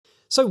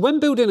So when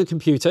building a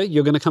computer,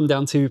 you're going to come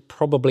down to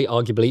probably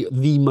arguably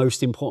the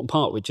most important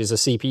part, which is a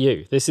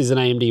CPU. This is an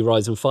AMD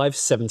Ryzen 5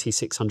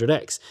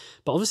 7600X.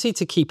 But obviously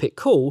to keep it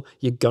cool,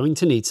 you're going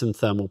to need some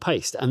thermal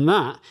paste. And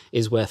that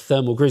is where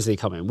Thermal Grizzly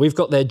come in. We've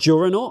got their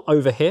Duranaut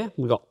over here.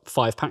 We've got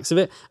 5 packs of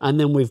it. And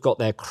then we've got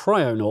their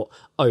Cryonaut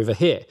over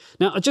here.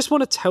 Now, I just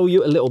want to tell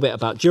you a little bit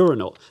about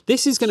Duranaut.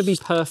 This is going to be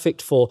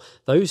perfect for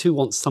those who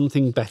want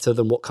something better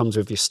than what comes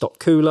with your stock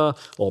cooler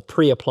or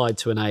pre-applied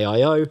to an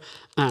AIO.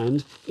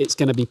 And it's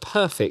going to be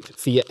perfect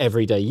for your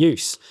everyday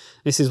use.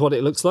 This is what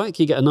it looks like.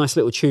 You get a nice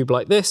little tube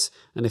like this,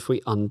 and if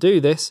we undo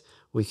this,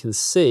 we can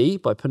see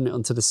by putting it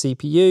onto the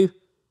CPU,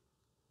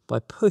 by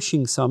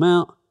pushing some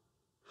out,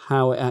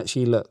 how it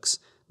actually looks.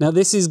 Now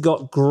this has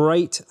got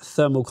great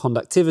thermal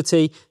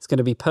conductivity. It's going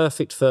to be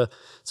perfect for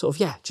sort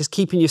of, yeah, just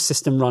keeping your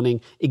system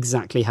running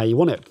exactly how you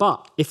want it.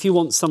 But if you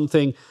want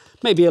something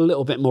maybe a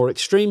little bit more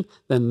extreme,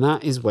 then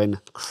that is when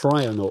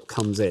Cryonaut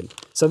comes in.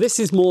 So this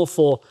is more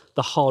for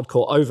the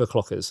hardcore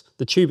overclockers.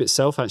 The tube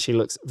itself actually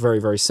looks very,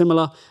 very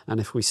similar.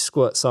 And if we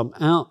squirt some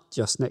out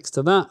just next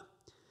to that,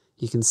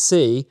 you can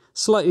see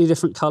slightly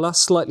different color,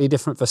 slightly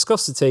different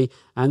viscosity,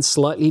 and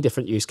slightly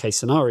different use case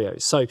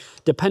scenarios. So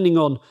depending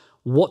on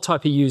what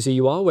type of user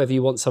you are, whether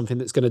you want something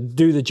that's going to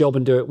do the job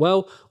and do it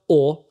well,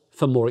 or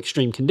for more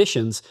extreme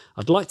conditions,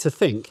 I'd like to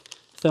think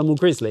Thermal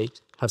Grizzly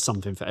have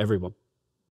something for everyone.